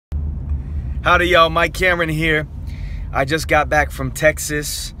Howdy y'all, Mike Cameron here. I just got back from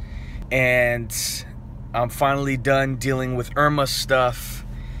Texas and I'm finally done dealing with Irma stuff.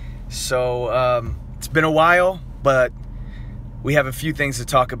 So it's been a while, but we have a few things to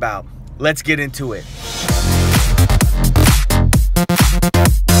talk about. Let's get into it.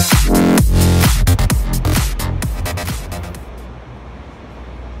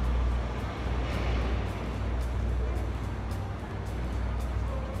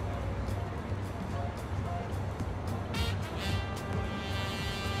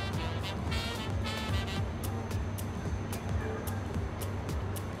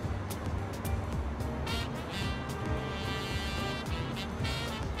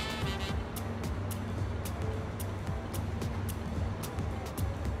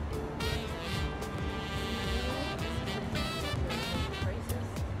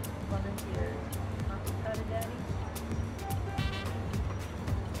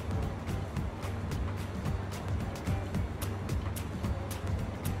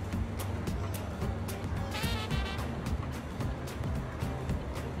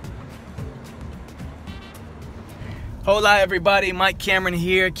 Hola everybody, Mike Cameron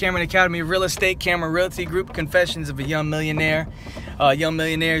here, Cameron Academy Real Estate, Cameron Realty Group, Confessions of a Young Millionaire. Young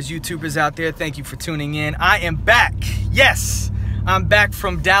millionaires, YouTubers out there, thank you for tuning in. I am back. Yes, I'm back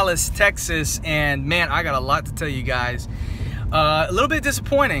from Dallas, Texas, and man, I got a lot to tell you guys. A little bit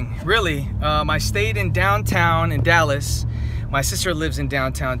disappointing, really. I stayed in downtown in Dallas. My sister lives in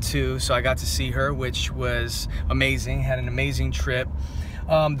downtown too, so I got to see her, which was amazing. Had an amazing trip.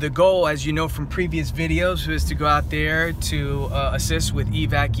 The goal, as you know from previous videos, was to go out there to assist with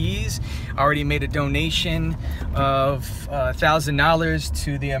evacuees. I already made a donation of $1,000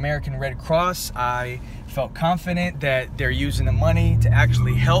 to the American Red Cross. I felt confident that they're using the money to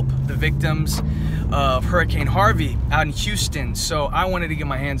actually help the victims of Hurricane Harvey out in Houston. So I wanted to get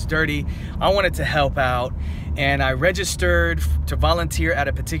my hands dirty. I wanted to help out. And I registered to volunteer at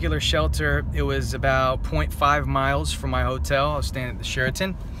a particular shelter. It was about 0.5 miles from my hotel. I was staying at the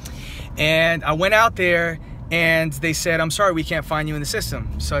Sheraton. And I went out there and they said, I'm sorry, we can't find you in the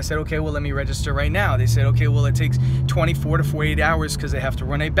system. So I said, okay, well, let me register right now. They said, okay, well, it takes 24 to 48 hours because they have to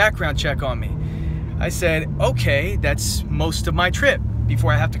run a background check on me. I said, okay, that's most of my trip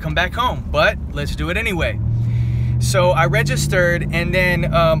before I have to come back home, but let's do it anyway. So I registered and then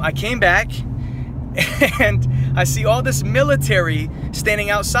I came back and I see all this military standing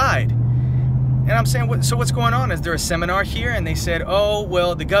outside. And I'm saying, so what's going on? Is there a seminar here? And they said, oh,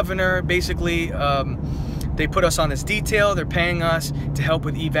 well, the governor basically, they put us on this detail. They're paying us to help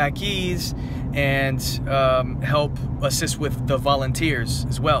with evacuees and help assist with the volunteers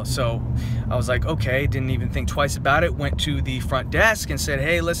as well. So I was like, okay, didn't even think twice about it. Went to the front desk and said,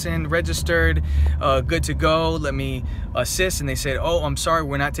 hey, listen, registered, good to go. Let me assist. And they said, oh, I'm sorry,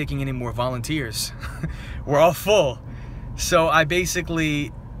 we're not taking any more volunteers. We're all full. So I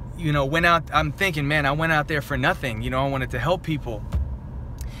basically, you know, went out. I'm thinking, man, I went out there for nothing. You know, I wanted to help people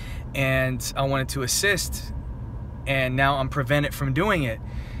and I wanted to assist. And now I'm prevented from doing it.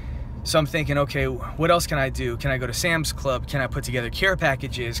 So I'm thinking, okay, what else can I do? Can I go to Sam's Club? Can I put together care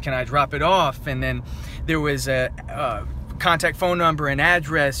packages? Can I drop it off? And then there was a contact phone number and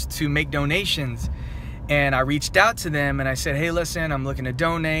address to make donations. And I reached out to them and I said, hey, listen, I'm looking to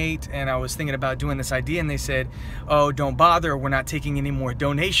donate. And I was thinking about doing this idea. And they said, oh, don't bother. We're not taking any more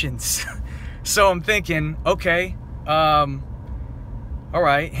donations. So I'm thinking, okay, all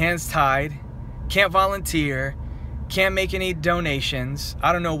right, hands tied, can't volunteer. Can't make any donations.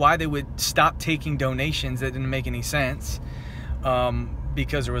 I don't know why they would stop taking donations. That didn't make any sense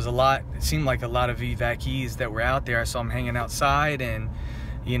because there was a lot, it seemed like a lot of evacuees that were out there. I saw them hanging outside and,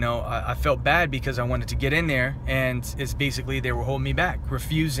 you know, I felt bad because I wanted to get in there and it's basically they were holding me back,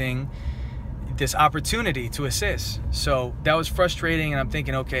 refusing this opportunity to assist. So that was frustrating and I'm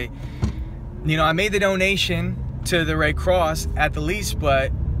thinking, okay, you know, I made the donation to the Red Cross at the least,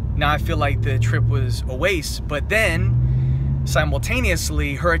 but now I feel like the trip was a waste. But then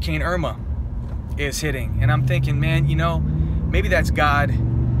simultaneously Hurricane Irma is hitting and I'm thinking, man, you know, maybe that's God,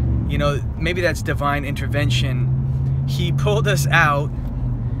 you know, maybe that's divine intervention. He pulled us out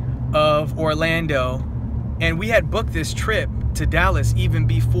of Orlando and we had booked this trip to Dallas even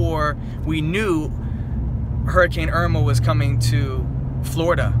before we knew Hurricane Irma was coming to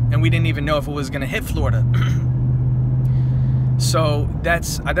Florida, and we didn't even know if it was going to hit Florida. So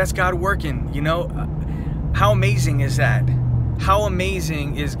that's God working, you know. How amazing is that? How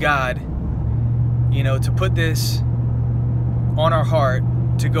amazing is God, you know, to put this on our heart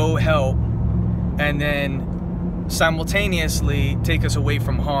to go help and then simultaneously take us away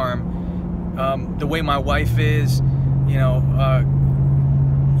from harm. The way my wife is, you know,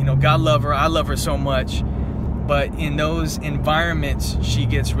 God love her. I love her so much. But in those environments, she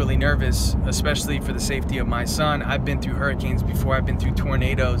gets really nervous, especially for the safety of my son. I've been through hurricanes before. I've been through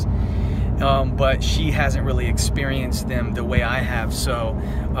tornadoes. But she hasn't really experienced them the way I have. So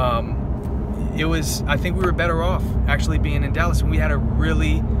I think we were better off actually being in Dallas. And we had a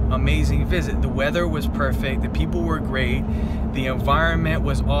really amazing visit. The weather was perfect. The people were great. The environment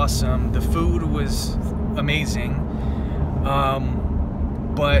was awesome. The food was amazing.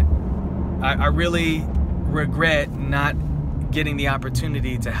 But I really regret not getting the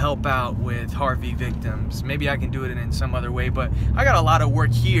opportunity to help out with Harvey victims. Maybe I can do it in some other way, but I got a lot of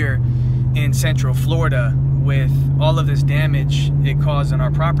work here in Central Florida with all of this damage it caused on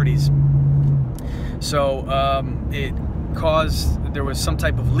our properties. So it caused, there was some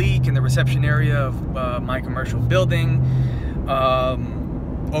type of leak in the reception area of my commercial building.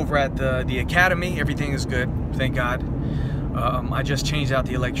 Over at the academy, everything is good, thank God. I just changed out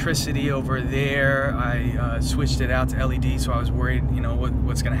the electricity over there. I switched it out to LED, so I was worried, you know,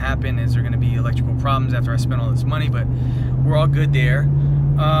 what's going to happen. Is there going to be electrical problems after I spend all this money? But we're all good there.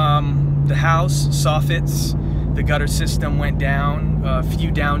 The house soffits, the gutter system went down, a few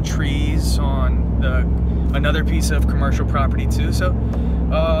down trees on another piece of commercial property too. So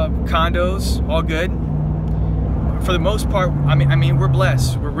condos, all good. For the most part, I mean, we're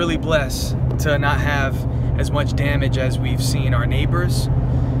blessed. We're really blessed to not have as much damage as we've seen our neighbors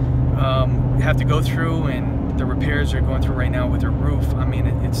have to go through, and the repairs they're going through right now with their roof. I mean,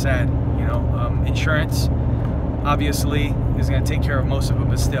 it's sad, you know. Insurance obviously is going to take care of most of it,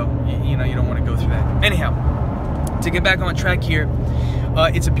 but still, you know, you don't want to go through that. Anyhow, to get back on track here,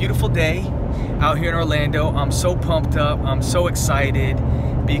 it's a beautiful day out here in Orlando. I'm so pumped up. I'm so excited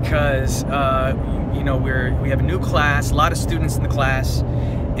because you know, we have a new class, a lot of students in the class,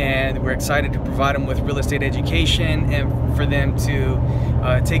 and we're excited to provide them with real estate education and for them to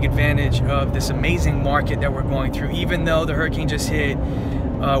take advantage of this amazing market that we're going through. Even though the hurricane just hit,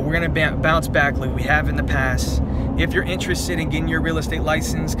 we're going to bounce back like we have in the past. If you're interested in getting your real estate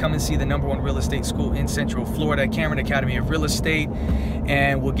license, come and see the #1 real estate school in Central Florida, Cameron Academy of Real Estate,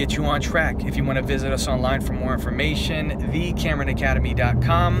 and we'll get you on track. If you want to visit us online for more information,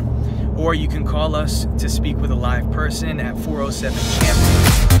 thecameronacademy.com, or you can call us to speak with a live person at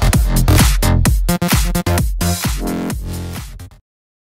 407-CAMERON.